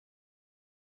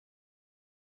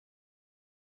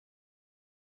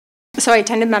So I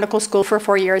attended medical school for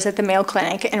 4 years at the Mayo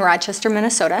Clinic in Rochester,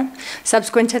 Minnesota.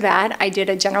 Subsequent to that, I did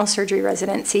a general surgery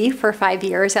residency for 5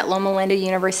 years at Loma Linda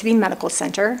University Medical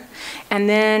Center. And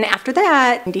then after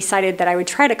that, I decided that I would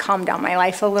try to calm down my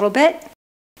life a little bit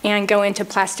and go into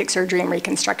plastic surgery and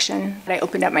reconstruction. I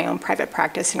opened up my own private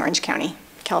practice in Orange County,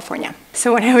 California.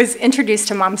 So when I was introduced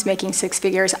to Moms Making Six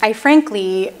Figures, I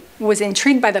frankly was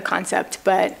intrigued by the concept,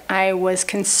 but I was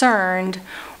concerned,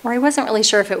 or I wasn't really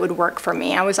sure if it would work for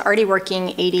me. I was already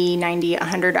working 80, 90,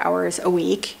 100 hours a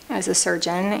week as a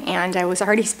surgeon, and I was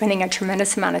already spending a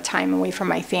tremendous amount of time away from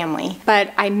my family.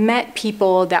 But I met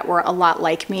people that were a lot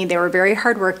like me. They were very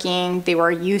hardworking. They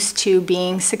were used to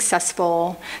being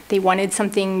successful. They wanted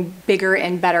something bigger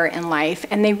and better in life,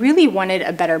 and they really wanted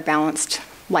a better balanced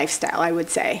lifestyle, I would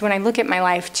say. When I look at my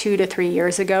life 2 to 3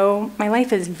 years ago, my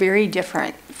life is very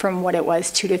different from what it was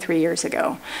 2 to 3 years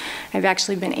ago. I've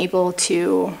actually been able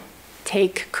to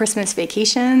take Christmas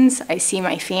vacations. I see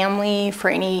my family for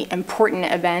any important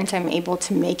event. I'm able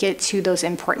to make it to those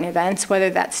important events, whether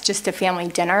that's just a family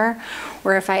dinner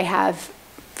or if I have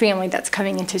family that's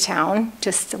coming into town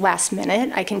just last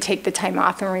minute, I can take the time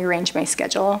off and rearrange my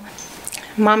schedule.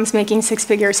 Moms Making Six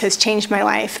Figures has changed my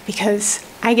life because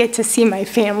I get to see my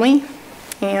family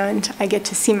and I get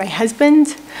to see my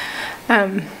husband.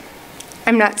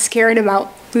 I'm not scared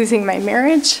about losing my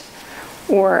marriage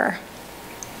or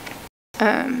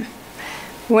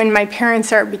when my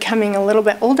parents are becoming a little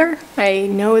bit older, I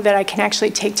know that I can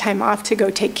actually take time off to go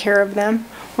take care of them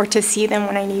or to see them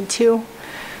when I need to.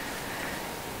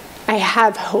 I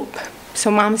have hope.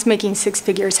 So Moms Making Six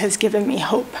Figures has given me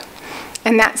hope.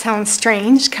 And that sounds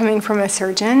strange coming from a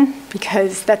surgeon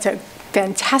because that's a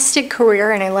fantastic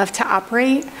career and I love to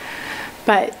operate,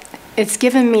 but it's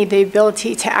given me the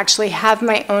ability to actually have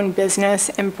my own business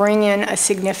and bring in a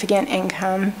significant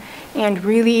income and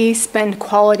really spend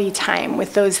quality time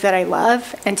with those that I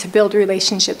love and to build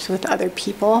relationships with other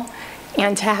people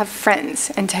and to have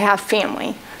friends and to have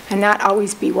family and not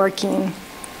always be working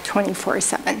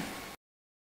 24/7.